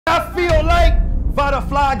I feel like Vada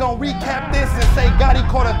gonna recap this and say Gotti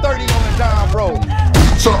caught a 30 on the John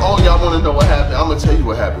Road. So all y'all wanna know what happened? I'm gonna tell you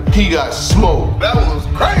what happened. He got smoked. That was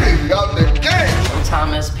crazy out the game.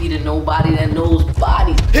 Sometimes SP to nobody that knows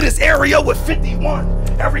body. Hit his area with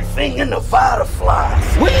 51. Everything in the Vada flies.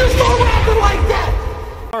 When you start rapping like that?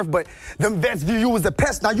 But them vets view you as a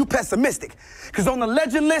pest, now you pessimistic. Cause on the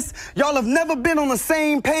legend list, y'all have never been on the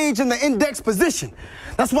same page in the index position.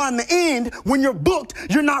 That's why in the end, when you're booked,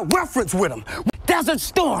 you're not referenced with them. Desert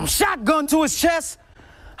Storm, shotgun to his chest.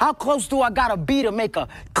 How close do I gotta be to make a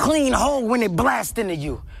clean hole when it blasts into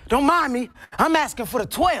you? Don't mind me, I'm asking for the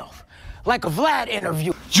 12, like a Vlad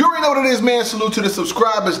interview. You already know what it is, man. Salute to the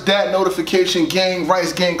subscribers, that notification gang,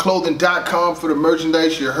 RiceGangClothing.com for the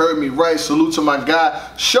merchandise. You heard me right. Salute to my guy,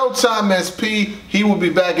 Showtime SP. He will be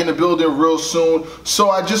back in the building real soon. So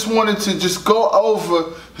I just wanted to just go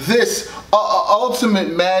over this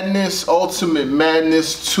Ultimate Madness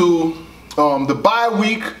to the bye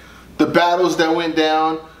week. The battles that went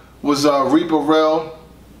down was Reaper Rel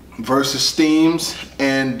versus Steams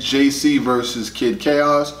and JC versus Kid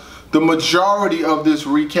Chaos. The majority of this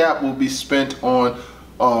recap will be spent on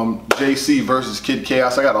JC versus Kid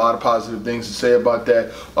Chaos. I got a lot of positive things to say about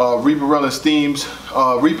that. Reaper Rel and Steams.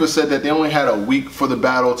 Reaper said that they only had a week for the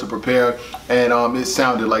battle to prepare, and it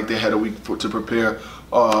sounded like they had a week to prepare.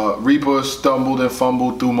 Reaper stumbled and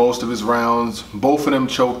fumbled through most of his rounds. Both of them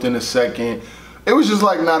choked in the second. It was just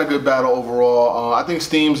like not a good battle overall. I think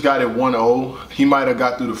Steams got it 1-0. He might have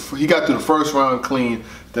got through the first round clean.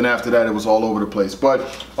 Then after that, it was all over the place. But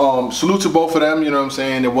salute to both of them. You know what I'm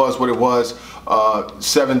saying? It was what it was.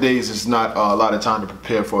 7 days is not a lot of time to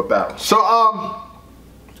prepare for a battle. So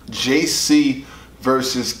JC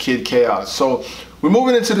versus Kid Chaos. So we're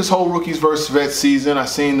moving into this whole rookies versus vets season. I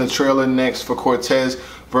seen the trailer next for Cortez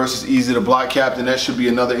versus Easy the Block Captain. That should be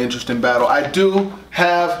another interesting battle. I do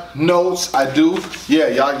have notes. I do. Yeah,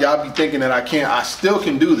 y'all be thinking that I can't. I still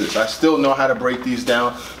can do this. I still know how to break these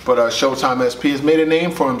down. But Showtime SP has made a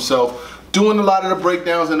name for himself doing a lot of the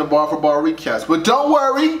breakdowns and the bar for bar recaps. But don't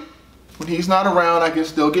worry, when he's not around, I can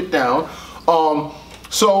still get down.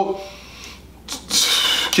 So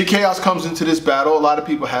Kid Chaos comes into this battle. A lot of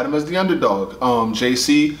people had him as the underdog.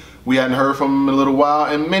 JC, we hadn't heard from him in a little while,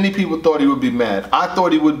 and many people thought he would be mad. I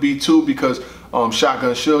thought he would be too, because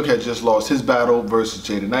Shotgun Suge had just lost his battle versus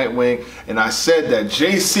Jada Nightwing, and I said that,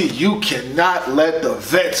 JC, you cannot let the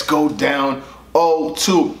vets go down 0-2.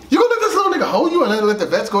 You gonna let this little nigga hold you and let the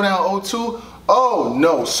vets go down 0-2? Oh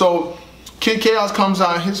no. So Kid Chaos comes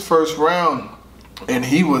out in his first round, and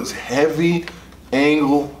he was heavy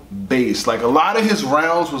angle based. Like a lot of his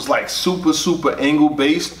rounds was like super angle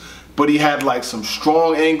based. But he had like some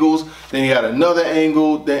strong angles, then he had another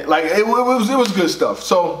angle, then like it was good stuff.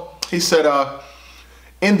 So he said,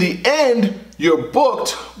 in the end, you're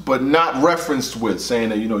booked but not referenced with, saying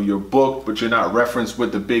that, you know, you're booked but you're not referenced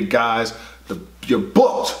with the big guys. You're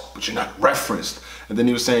booked but you're not referenced. And then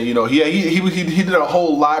he was saying, you know, he did a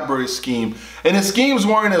whole library scheme, and his schemes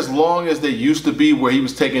weren't as long as they used to be, where he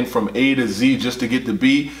was taking from A to Z just to get to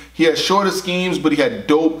B. He had shorter schemes, but he had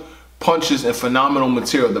dope punches and phenomenal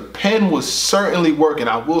material. The pen was certainly working.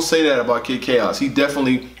 I will say that about Kid Chaos. He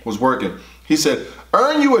definitely was working. He said,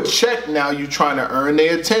 earn you a check now, you trying to earn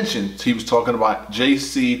their attention. So he was talking about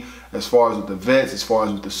JC as far as with the vets, as far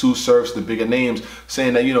as with the Sue Surfs, the bigger names,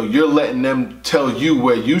 saying that, you know, you're letting them tell you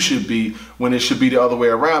where you should be when it should be the other way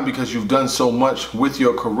around, because you've done so much with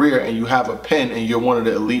your career and you have a pen and you're one of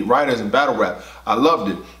the elite writers in battle rap. I loved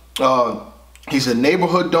it. He said,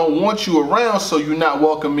 neighborhood don't want you around, so you're not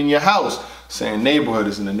welcome in your house. Saying neighborhood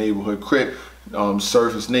is in the neighborhood crip.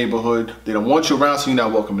 Surf is neighborhood. They don't want you around, so you're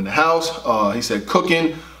not welcome in the house. He said,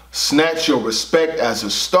 cooking, snatch your respect as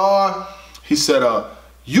a star. He said,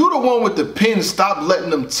 you the one with the pen, stop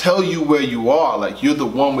letting them tell you where you are. Like, you're the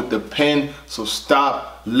one with the pen, so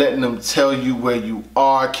stop letting them tell you where you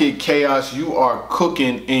are. Kid Chaos, you are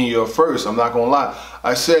cooking in your first. I'm not gonna lie.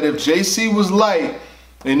 I said if JC was light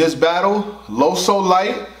in this battle, low so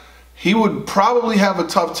light, he would probably have a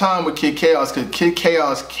tough time with Kid Chaos, because Kid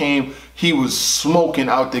Chaos came, he was smoking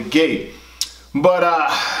out the gate. But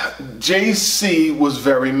JC was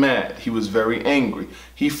very mad. He was very angry.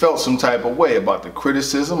 He felt some type of way about the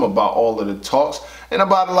criticism, about all of the talks, and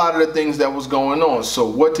about a lot of the things that was going on. So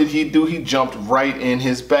what did he do? He jumped right in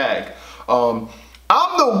his bag. I'm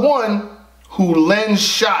the one who lends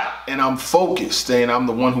shot, and I'm focused. And I'm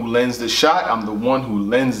the one who lends the shot. I'm the one who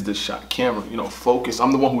lends the shot. Camera, you know, focus.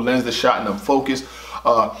 I'm the one who lends the shot, and I'm focused.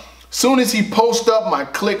 Soon as he post up, my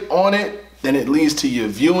click on it, then it leads to your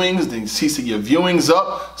viewings, then you see your viewings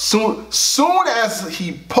up. Soon as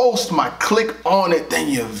he posts my click on it, then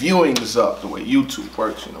your viewings up. The way YouTube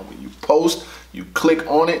works, you know, when you post, you click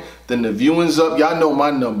on it, then the viewings up. Y'all know my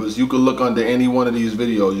numbers. You can look under any one of these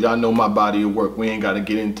videos. Y'all know my body of work. We ain't got to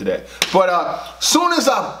get into that. But soon as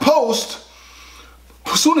I post,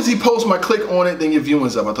 as soon as he posts my click on it, then your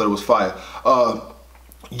viewings up. I thought it was fire.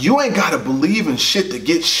 You ain't got to believe in shit to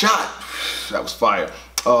get shot. That was fire.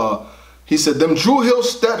 He said, them Drew Hill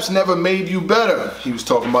steps never made you better. He was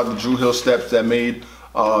talking about the Drew Hill steps that made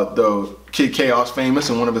the Kid Chaos famous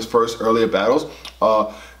in one of his first earlier battles.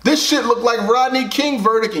 This shit looked like Rodney King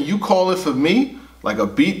verdict and you call it for me like a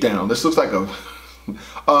beatdown. This looks like a...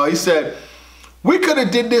 he said, we could have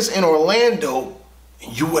did this in Orlando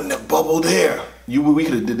and you wouldn't have bubbled there. We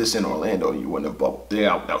could have did this in Orlando and you wouldn't have bubbled there.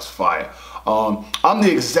 That was fire. I'm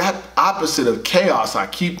the exact opposite of Chaos. I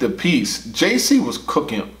keep the peace. JC was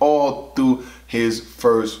cooking all through his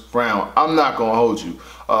first round. I'm not going to hold you.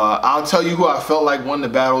 I'll tell you who I felt like won the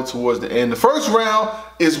battle towards the end. The first round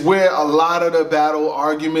is where a lot of the battle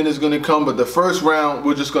argument is going to come, but the first round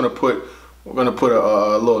we're just going to put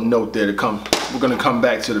a little note there to come. We're going to come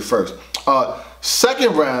back to the first.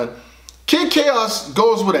 Second round, Kid Chaos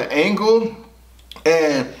goes with an angle,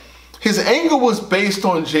 and his angle was based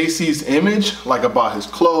on JC's image, like about his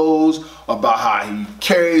clothes, about how he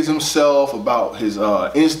carries himself, about his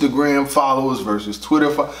Instagram followers versus Twitter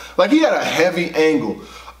followers. Like, he had a heavy angle.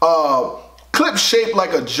 Clip shaped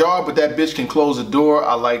like a jar, but that bitch can close a door.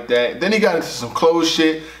 I like that. Then he got into some clothes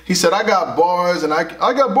shit. He said, I got bars and I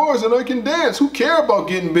got bars and I can dance. Who care about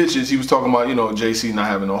getting bitches? He was talking about, you know, JC not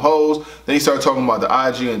having no hoes. Then he started talking about the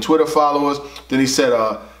IG and Twitter followers. Then he said,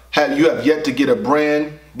 you have yet to get a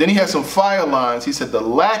brand. Then he had some fire lines. He said, the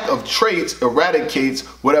lack of traits eradicates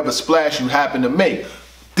whatever splash you happen to make.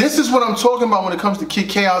 This is what I'm talking about when it comes to Kid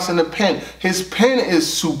Chaos in the pen. His pen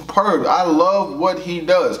is superb. I love what he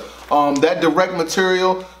does. That direct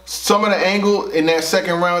material, some of the angle in that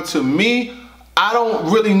second round, to me, I don't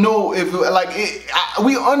really know if,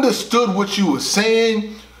 we understood what you were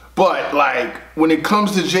saying, but like when it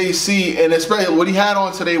comes to JC, and especially what he had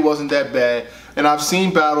on today wasn't that bad. And I've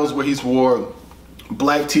seen battles where he's wore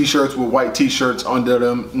black t-shirts with white t-shirts under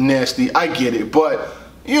them, nasty. I get it, but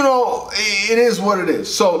you know, it is what it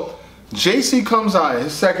is. So JC comes out in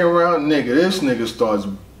his second round, nigga. This nigga starts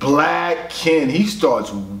blacking. He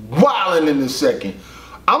starts wilding in the second.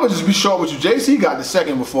 I'ma just be short with you. JC got the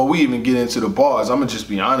second before we even get into the bars. I'ma just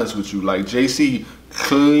be honest with you. Like, JC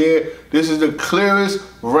clear. This is the clearest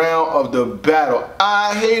round of the battle.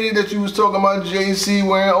 I hated that you was talking about JC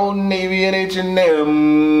wearing Old Navy and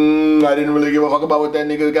H&M. I didn't really give a fuck about what that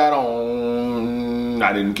nigga got on.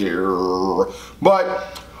 I didn't care.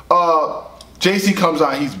 But JC comes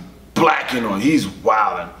out, he's blacking on, he's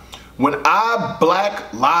wilding. When I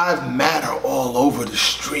black, live matter all over the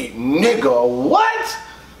street, nigga, what?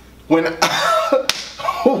 When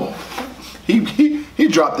he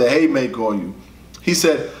dropped a haymaker on you. He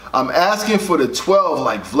said, I'm asking for the 12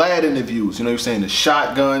 like Vlad interviews. You know what I'm saying? The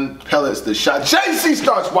shotgun, pellets, the shot. JC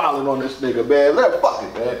starts wilding on this nigga, man. Fuck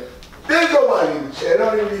it, man. There's nobody in the chair.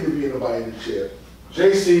 There don't even need to be nobody in the chair.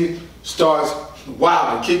 JC starts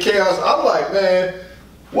wilding. Kid Chaos, I'm like, man,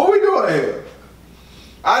 what we doing here?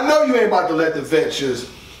 I know you ain't about to let the vet just...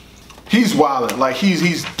 He's wilding, like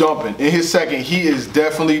he's dumping. In his second, he is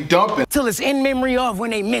definitely dumping. Till it's in memory of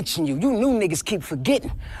when they mention you. You new niggas keep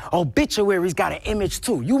forgetting. Obituaries got an image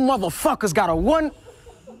too. You motherfuckers got a one.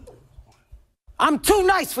 I'm too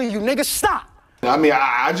nice for you, niggas. Stop. I mean,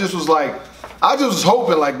 I just was like, I just was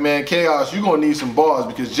hoping like, man, Chaos, you gonna need some bars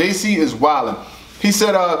because JC is wilding. He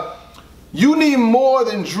said, you need more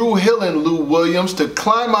than Drew Hill and Lou Williams to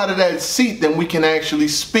climb out of that seat, then we can actually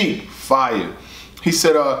speak. Fire. He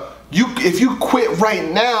said, if you quit right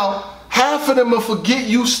now, half of them will forget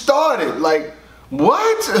you started. Like,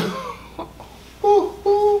 what?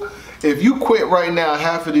 If you quit right now,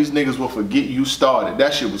 half of these niggas will forget you started.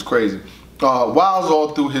 That shit was crazy. Wild's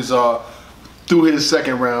all through his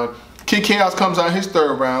second round. Kid Chaos comes out his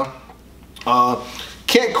third round.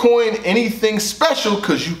 Can't coin anything special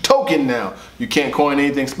because you token now. You can't coin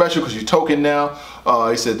anything special because you token now.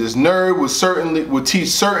 He said this nerd would teach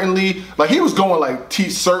certainly. Like, he was going like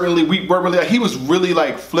teach certainly. Like, he was really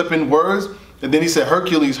like flipping words. And then he said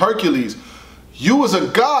Hercules, Hercules, you was a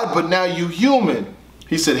god, but now you human.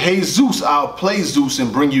 He said, hey Zeus, I'll play Zeus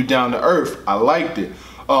and bring you down to earth. I liked it.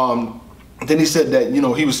 Then he said that, you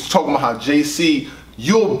know, he was talking about how JC,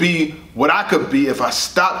 you'll be what I could be if I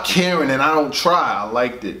stop caring and I don't try. I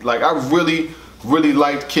liked it. Like, I really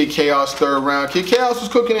liked Kid Chaos third round. Kid Chaos was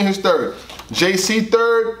cooking in his third. JC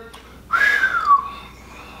third,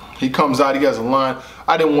 He comes out, he has a line.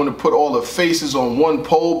 I didn't want to put all the faces on one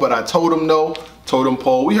pole, but I told him no. Totem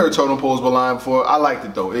pole. We heard totem poles were lying before. I liked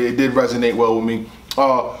it though. It did resonate well with me.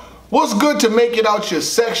 What's good to make it out your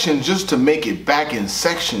section just to make it back in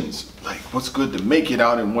sections? Like, what's good to make it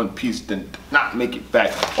out in one piece than not make it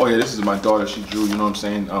back? Oh yeah, this is my daughter. She drew, you know what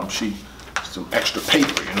I'm saying? She some extra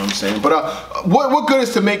paper, you know what I'm saying? But what good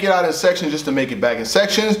is to make it out in sections just to make it back in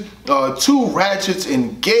sections? 2 ratchets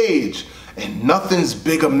engage and nothing's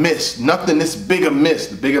big amiss. Nothing is big amiss.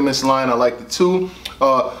 The big amiss line, I like it too.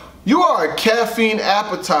 You are a caffeine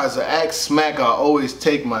appetizer. Act smack. I always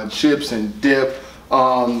take my chips and dip.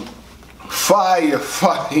 Fire.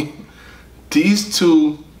 These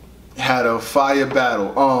two had a fire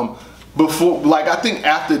battle. Before, like, I think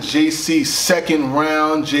after JC's second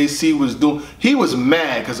round, JC was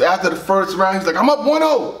mad because after the first round, he's like, I'm up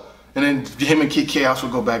 1-0. And then him and Kid Chaos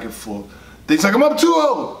would go back and forth. Then he's like, I'm up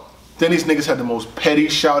 2-0. Then these niggas had the most petty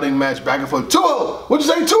shouting match back and forth. 2-0. What'd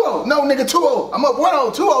you say? 2-0. No, nigga, 2-0. I'm up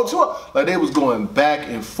 1-0. 2-0. 2-0. Like, they was going back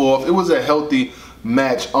and forth. It was a healthy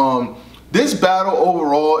match. This battle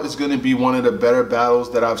overall is going to be one of the better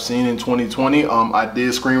battles that I've seen in 2020. I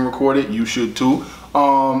did screen record it. You should too.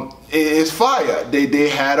 It's fire. They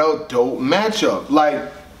had a dope matchup. Like,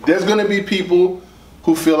 there's going to be people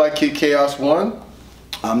who feel like Kid Chaos won.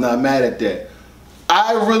 I'm not mad at that.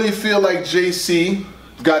 I really feel like JC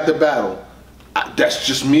got the battle. That's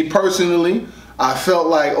just me personally. I felt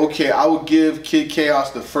like, okay, I would give Kid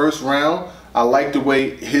Chaos the first round. I liked the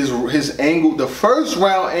way his angle, the first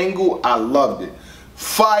round angle, I loved it.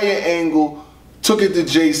 Fire angle, took it to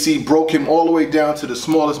JC, broke him all the way down to the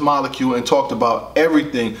smallest molecule and talked about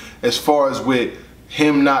everything as far as with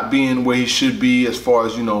him not being where he should be, as far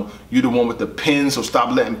as, you know, you the one with the pin, so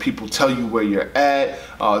stop letting people tell you where you're at.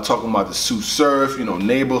 Talking about the Sioux Surf, you know,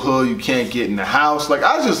 neighborhood, you can't get in the house. Like,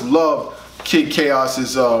 I just love Kid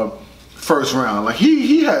Chaos's first round. Like,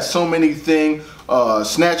 he has so many things.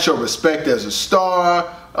 Snatch your respect as a star.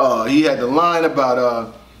 He had the line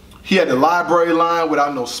about, he had the library line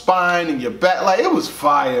without no spine in your back. Like, it was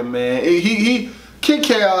fire, man. Kid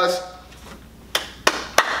Chaos,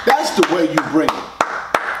 that's the way you bring it.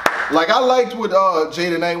 Like, I liked what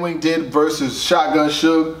Jada Nightwing did versus Shotgun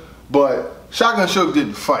Suge, but Shotgun Suge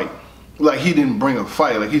didn't fight. Like, he didn't bring a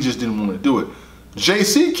fight. Like, he just didn't want to do it.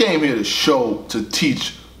 JC came here to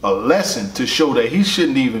teach a lesson, to show that he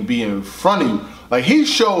shouldn't even be in front of you. Like, he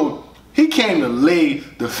came to lay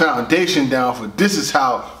the foundation down for this is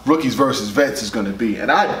how Rookies versus Vets is going to be. And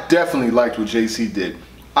I definitely liked what JC did.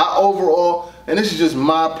 Overall, and this is just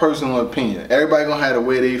my personal opinion, everybody gonna have the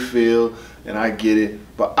way they feel, and I get it,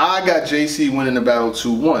 but I got JC winning the battle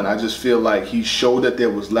 2-1. I just feel like he showed that there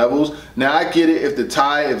was levels. Now, I get it, if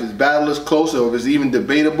his battle is close, or if it's even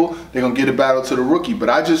debatable, they're gonna get a battle to the rookie. But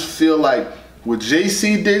I just feel like what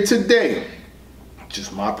JC did today,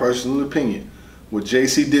 just my personal opinion, what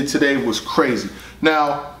JC did today was crazy.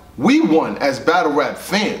 Now, we won as battle rap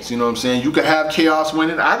fans, you know what I'm saying? You could have Chaos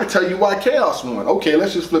winning. I could tell you why Chaos won. Okay,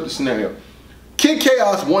 let's just flip the scenario. Kid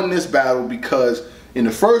Chaos won this battle because in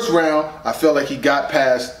the first round, I felt like he got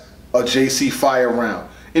past a JC fire round.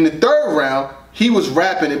 In the third round, he was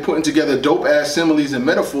rapping and putting together dope-ass similes and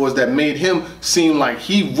metaphors that made him seem like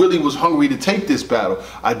he really was hungry to take this battle.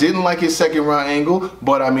 I didn't like his second round angle,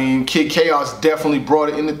 but I mean, Kid Chaos definitely brought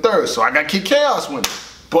it in the third, so I got Kid Chaos winning.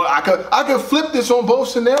 But I could flip this on both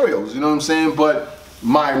scenarios, you know what I'm saying? But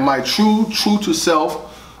my true to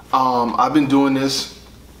self, I've been doing this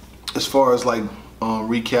as far as like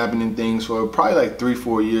recapping and things for probably like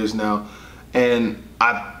 3-4 years now, and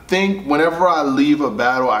I think whenever I leave a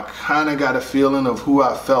battle, I kind of got a feeling of who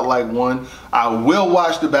I felt like won. I will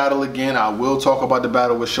watch the battle again. I will talk about the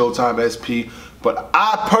battle with Showtime SP. But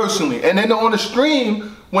I personally, and then on the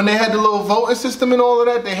stream, when they had the little voting system and all of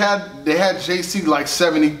that, they had JC like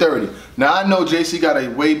 70-30. Now, I know JC got a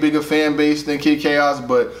way bigger fan base than Kid Chaos,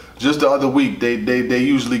 but just the other week, they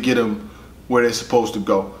usually get him where they're supposed to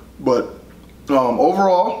go. But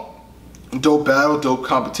overall, dope battle, dope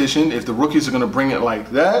competition. If the rookies are gonna bring it like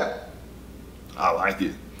that, I like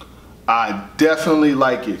it. I definitely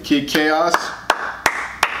like it. Kid Chaos,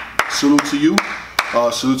 salute to you.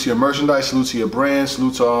 Salute to your merchandise, salute to your brand,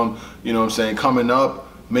 salute to you know what I'm saying, coming up,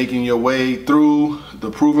 making your way through the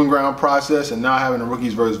proving ground process, and now having a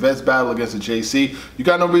Rookies versus Vets battle against a JC. You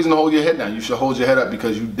got no reason to hold your head down. You should hold your head up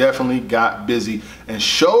because you definitely got busy and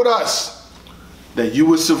showed us that you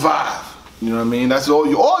would survive. You know what I mean? That's all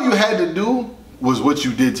you had to do was what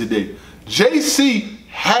you did today. JC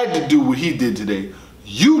had to do what he did today.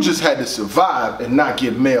 You just had to survive and not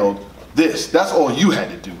get mailed this. That's all you had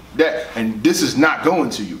to do. And this is not going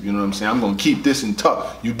to you. You know what I'm saying? I'm going to keep this in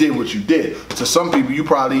tuck. You did what you did. To some people, you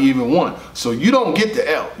probably even won. So you don't get the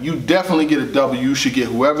L. You definitely get a W. You should get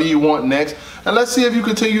whoever you want next. And let's see if you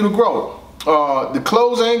continue to grow. The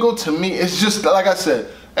close angle, to me, it's just, like I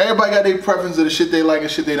said, everybody got their preference of the shit they like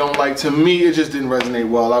and shit they don't like. To me, it just didn't resonate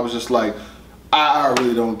well. I was just like, I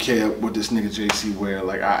really don't care what this nigga JC wear.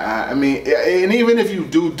 Like, I mean, and even if you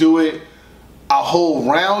do it, a whole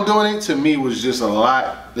round doing it, to me, was just a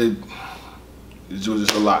lot. It was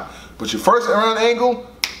just a lot. But your first round angle,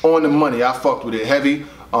 on the money. I fucked with it heavy.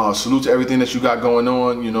 Salute to everything that you got going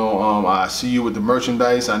on. You know, I see you with the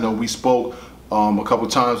merchandise. I know we spoke a couple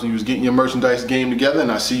times when you was getting your merchandise game together,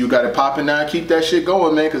 and I see you got it popping now. Keep that shit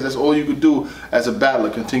going, man, because that's all you could do as a battler.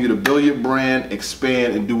 Continue to build your brand,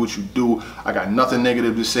 expand, and do what you do. I got nothing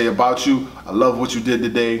negative to say about you. I love what you did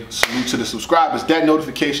today. Salute to the subscribers. That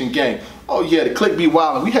notification gang. Oh yeah, the click be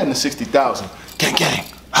wildin'. We heading to 60,000. Gang gang.